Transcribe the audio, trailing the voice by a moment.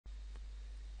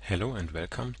Hello and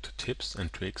welcome to Tips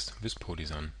and Tricks with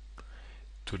Polysun.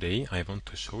 Today I want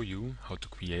to show you how to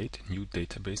create new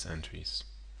database entries.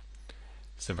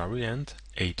 The variant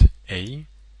 8a,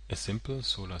 a simple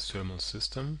solar thermal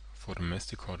system for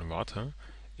domestic hot water,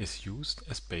 is used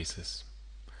as basis.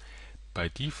 By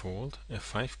default, a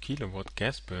 5 kW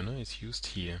gas burner is used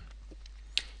here.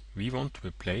 We want to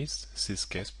replace this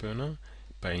gas burner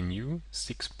by a new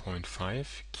 6.5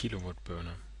 kW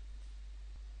burner.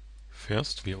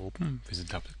 First we open with a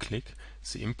double click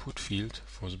the input field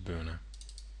for the burner.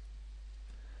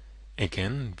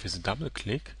 Again with a double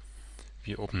click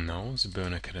we open now the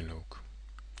burner catalog.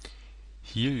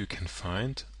 Here you can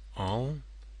find all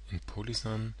in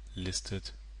Polysun listed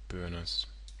burners.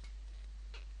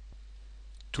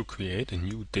 To create a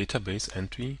new database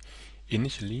entry,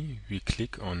 initially we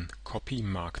click on Copy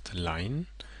Marked Line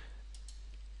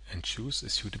and choose a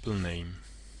suitable name.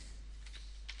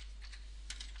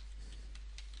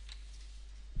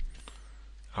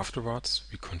 Afterwards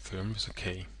we confirm with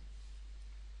OK.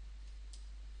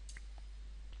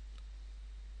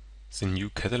 The new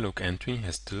catalog entry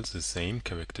has still the same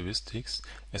characteristics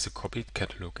as a copied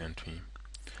catalog entry.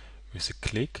 With a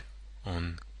click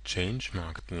on Change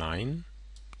Marked Line,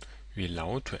 we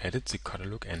allow to edit the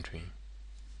catalog entry.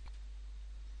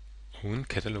 Own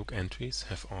catalog entries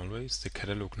have always the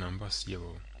catalog number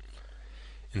 0.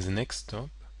 In the next step,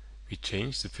 we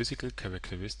change the physical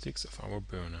characteristics of our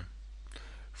burner.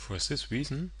 For this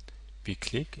reason, we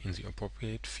click in the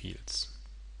appropriate fields.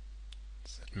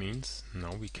 That means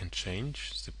now we can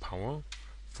change the power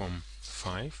from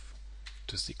 5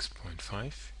 to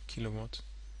 6.5 kW,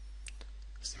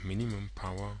 the minimum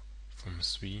power from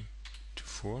 3 to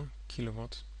 4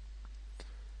 kW.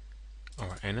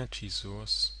 Our energy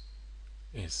source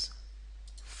is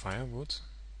firewood.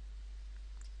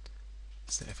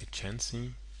 The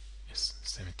efficiency is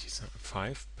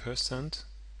 75%.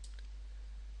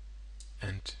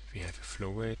 And we have a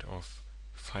flow rate of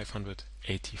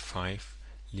 585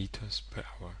 liters per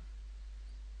hour.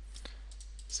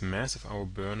 The mass of our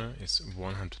burner is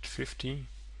 150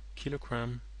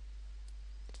 kilogram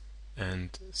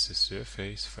and the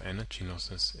surface for energy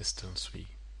losses is still 3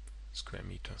 square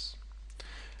meters.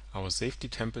 Our safety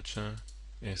temperature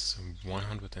is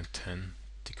 110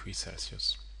 degrees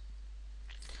Celsius.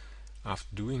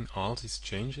 After doing all these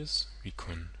changes, we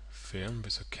confirm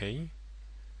with OK.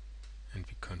 And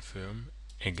we confirm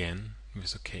again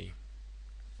with OK.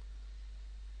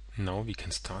 Now we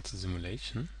can start the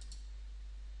simulation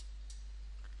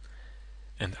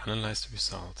and analyze the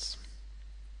results.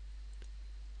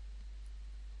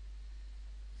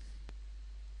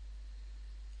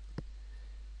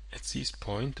 At this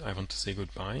point I want to say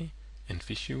goodbye and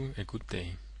wish you a good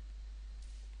day.